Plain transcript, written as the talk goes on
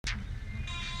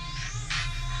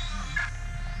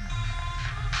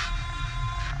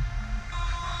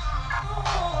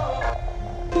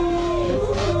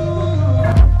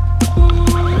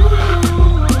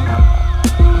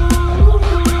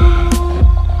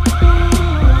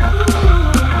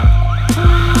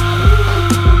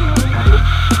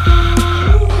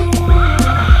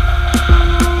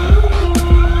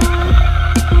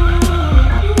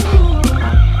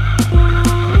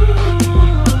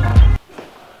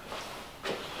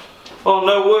Oh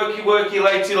no, worky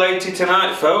latey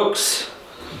tonight, folks.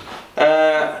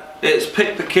 It's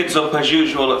pick the kids up as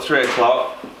usual at 3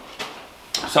 o'clock.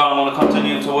 So I'm going to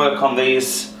continue to work on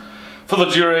these for the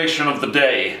duration of the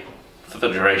day. For the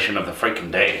duration of the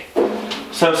freaking day.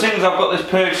 So since I've got this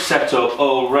purge set up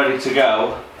all ready to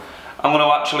go, I'm going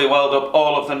to actually weld up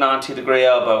all of the 90-degree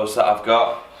elbows that I've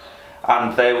got,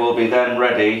 and they will be then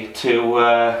ready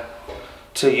to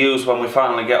use when we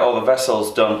finally get all the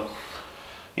vessels done.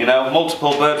 You know,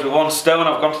 multiple birds with one stone.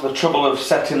 I've gone to the trouble of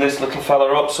setting this little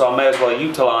fella up, so I may as well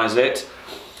utilise it.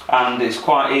 And it's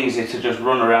quite easy to just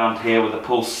run around here with the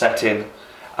pulse setting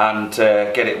and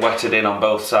get it wetted in on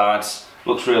both sides.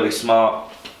 Looks really smart.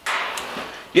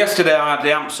 Yesterday I had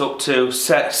the amps up to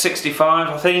set 65,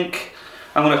 I think.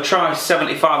 I'm going to try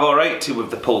 75 or 80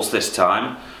 with the pulse this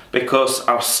time, because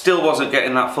I still wasn't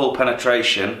getting that full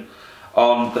penetration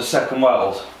on the second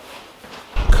weld.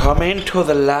 Come into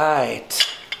the light.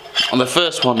 On the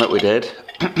first one that we did,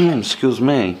 excuse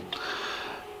me,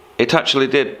 it actually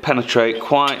did penetrate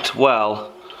quite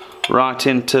well right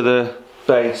into the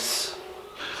base,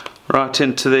 right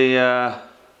into the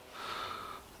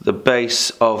base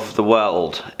of the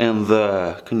weld in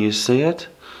there. Can you see it?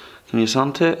 Can you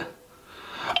sant it?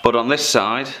 But on this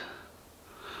side,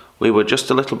 we were just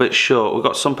a little bit short. We've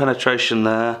got some penetration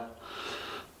there.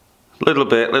 Little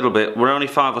bit. We're only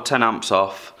 5 or 10 amps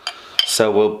off.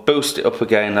 So we'll boost it up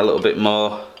again a little bit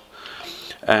more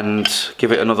and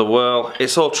give it another whirl.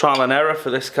 It's all trial and error for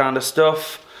this kind of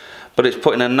stuff, but it's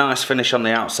putting a nice finish on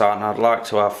the outside, and I'd like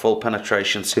to have full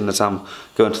penetration seeing as I'm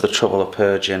going to the trouble of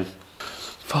purging.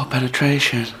 Full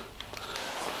penetration.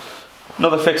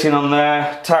 Another fitting on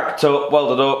there, tacked up,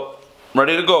 welded up,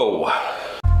 ready to go.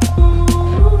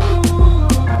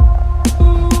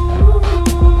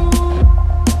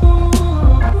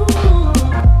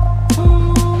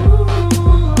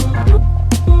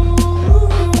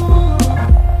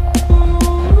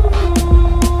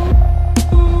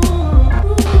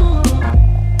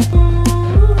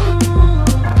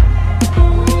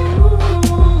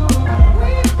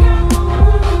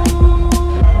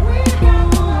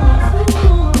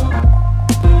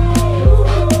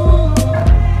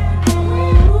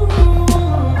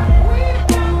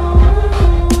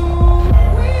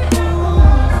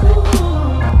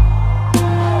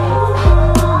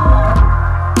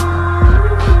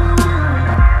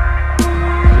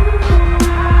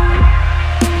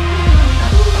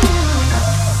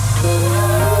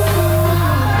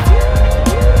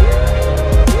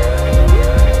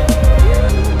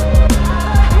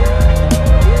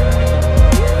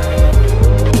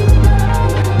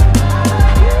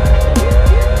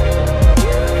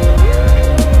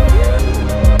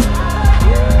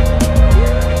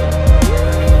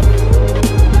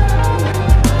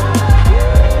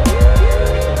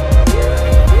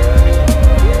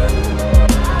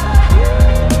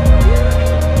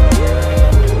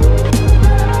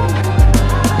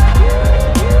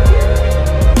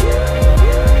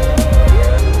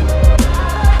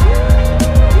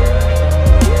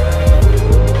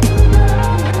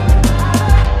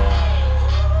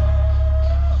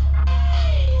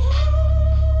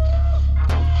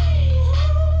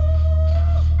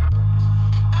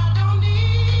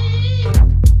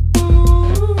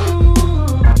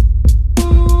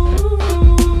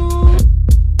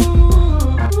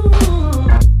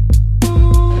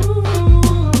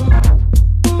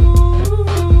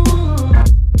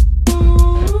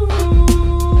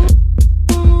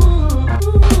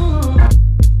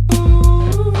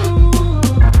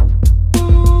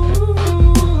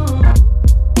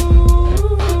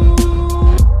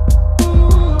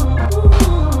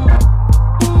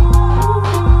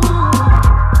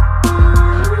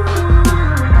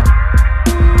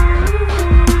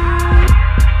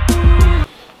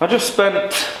 I just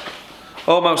spent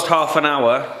almost half an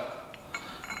hour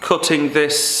cutting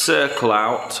this circle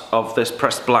out of this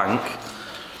pressed blank.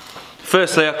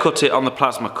 Firstly, I cut it on the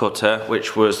plasma cutter,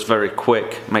 which was very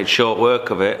quick, made short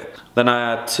work of it. Then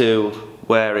I had to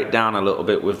wear it down a little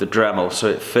bit with the Dremel so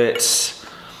it fits.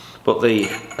 But the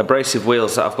abrasive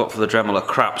wheels that I've got for the Dremel are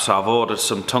crap, so I've ordered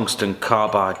some tungsten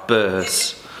carbide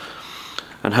burrs.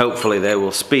 And hopefully they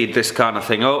will speed this kind of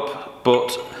thing up.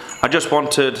 But I just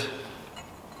wanted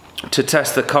to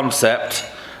test the concept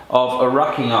of a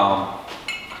racking arm.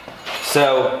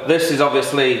 So this is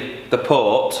obviously the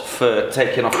port for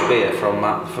taking off the beer from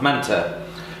that fermenter,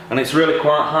 and it's really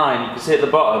quite high, and you can see at the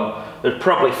bottom there's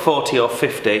probably 40 or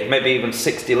 50, maybe even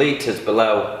 60 litres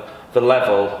below the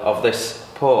level of this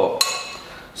port.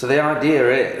 So the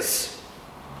idea is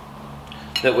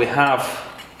that we have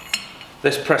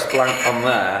this pressed blank on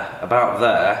there, about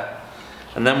there,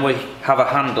 And then we have a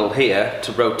handle here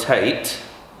to rotate.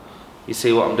 You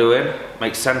see what I'm doing?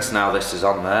 Makes sense now this is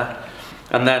on there.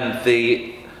 And then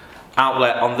the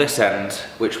outlet on this end,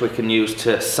 which we can use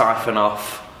to siphon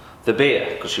off the beer,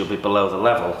 because you'll be below the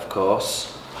level, of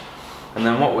course. And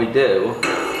then what we do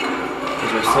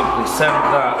is we simply send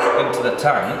that into the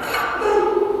tank,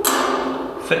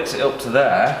 fix it up to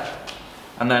there,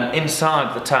 and then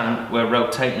inside the tank we're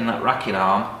rotating that racking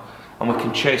arm, and we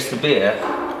can chase the beer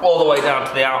all the way down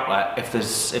to the outlet if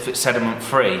it's sediment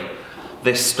free.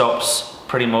 This stops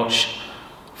pretty much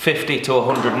 50 to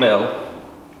 100 mil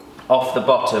off the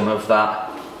bottom of that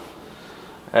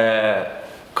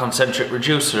concentric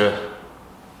reducer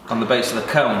on the base of the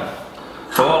cone.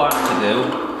 So all I have to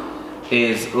do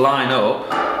is line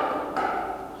up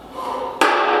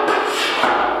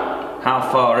how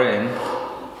far in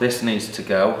this needs to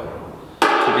go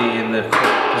to be in the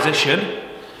position,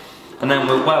 and then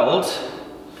we'll weld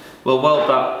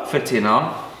that fitting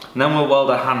on, and then we'll weld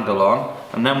a handle on,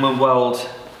 and then we'll weld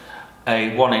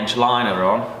a 1-inch liner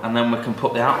on, and then we can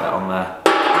put the outlet on there.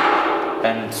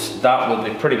 And that will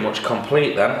be pretty much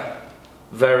complete then.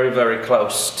 Very, very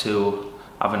close to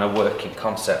having a working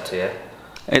concept here.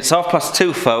 It's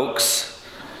 2:30, folks.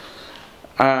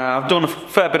 I've done a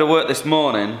fair bit of work this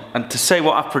morning, and to say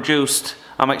what I've produced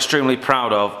I'm extremely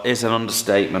proud of is an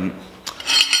understatement.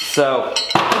 So,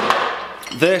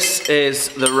 this is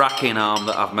the racking arm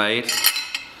that I've made.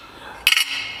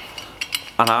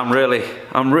 And I'm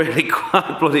really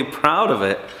quite bloody proud of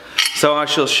it. So I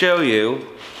shall show you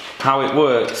how it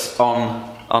works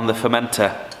on the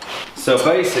fermenter. So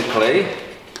basically,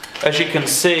 as you can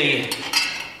see,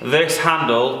 this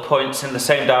handle points in the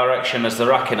same direction as the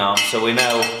racking arm, so we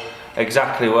know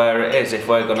exactly where it is if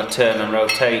we're going to turn and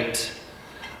rotate.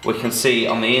 We can see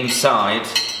on the inside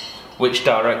which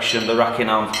direction the racking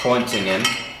arm's pointing in.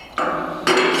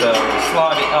 So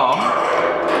slide it on.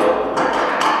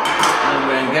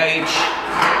 Engage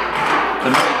the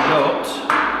main nut,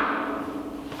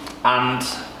 and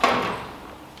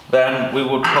then we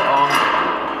would put on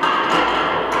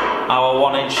our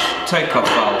 1-inch takeoff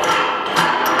valve,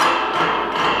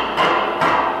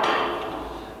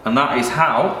 and that is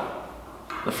how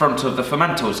the front of the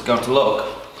fermenter is going to look.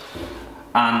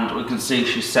 And we can see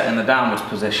she's set in the downwards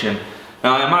position.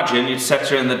 Now I imagine you'd set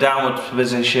her in the downward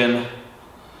position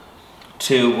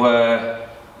to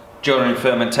during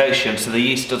fermentation, so the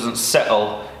yeast doesn't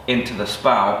settle into the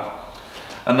spout.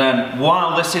 And then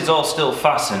while this is all still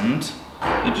fastened,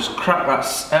 you just crack that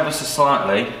ever so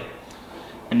slightly,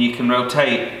 and you can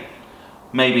rotate,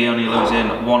 maybe only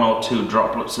losing 1 or 2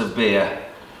 droplets of beer.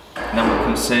 And then we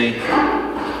can see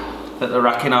that the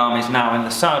racking arm is now in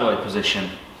the sideway position.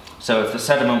 So if the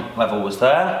sediment level was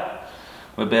there,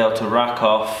 we'd be able to rack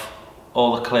off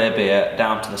all the clear beer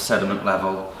down to the sediment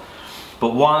level.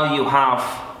 But while you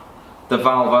have the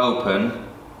valve open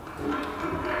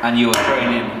and you're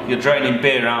draining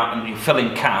beer out and you're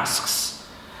filling casks,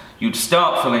 you'd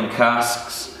start filling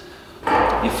casks,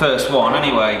 your first one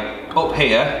anyway, up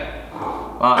here,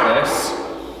 like this,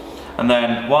 and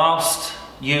then whilst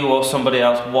you or somebody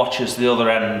else watches the other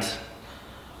end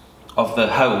of the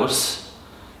hose,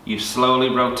 you slowly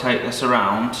rotate this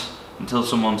around until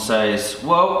someone says,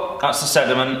 whoa, that's the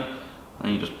sediment,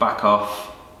 and you just back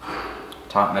off,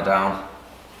 tighten it down,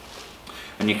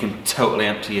 and you can totally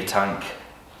empty your tank.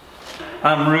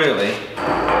 I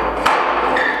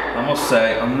must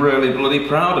say, I'm really bloody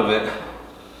proud of it.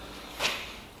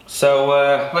 So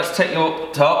let's take you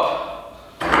up top,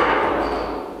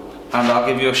 and I'll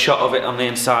give you a shot of it on the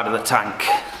inside of the tank.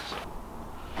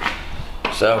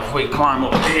 So if we climb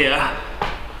up here,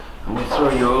 and we throw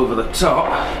you over the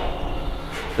top,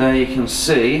 there you can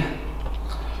see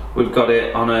we've got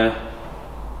it on a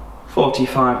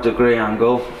 45-degree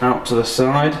angle out to the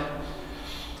side,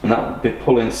 and that would be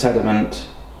pulling sediment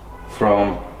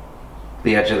from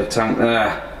the edge of the tank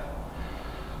there.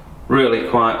 Really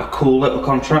quite a cool little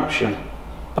contraption.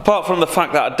 Apart from the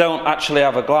fact that I don't actually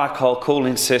have a glycol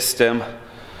cooling system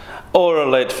or a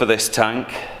lid for this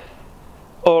tank,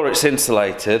 or it's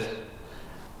insulated,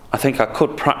 I think I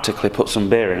could practically put some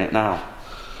beer in it now.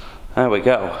 There we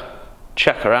go.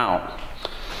 Check her out.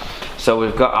 So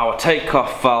we've got our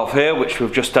takeoff valve here, which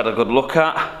we've just had a good look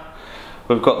at.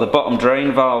 We've got the bottom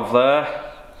drain valve there.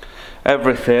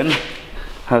 Everything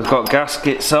has got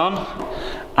gaskets on,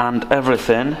 and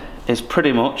everything is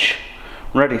pretty much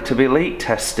ready to be leak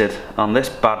tested on this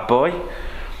bad boy.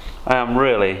 I am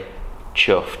really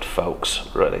chuffed, folks,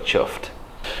 really chuffed.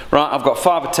 Right, I've got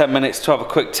 5 or 10 minutes to have a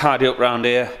quick tidy up round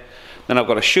here, then I've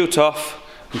got to shoot off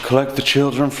and collect the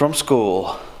children from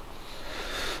school.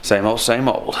 Same old, same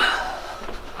old.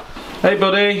 Hey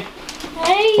buddy.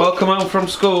 Hey. Welcome home from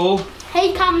school.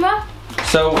 Hey, camera.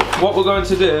 So what we're going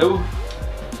to do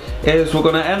is we're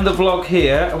going to end the vlog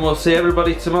here and we'll see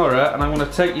everybody tomorrow, and I'm going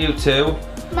to take you to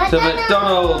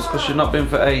McDonald's because you've not been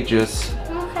for ages.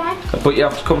 Okay. But you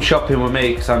have to come shopping with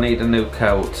me because I need a new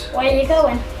coat. Where are you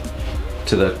going?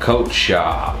 To the coat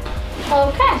shop.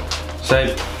 Okay.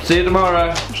 So, see you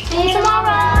tomorrow. See you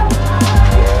tomorrow.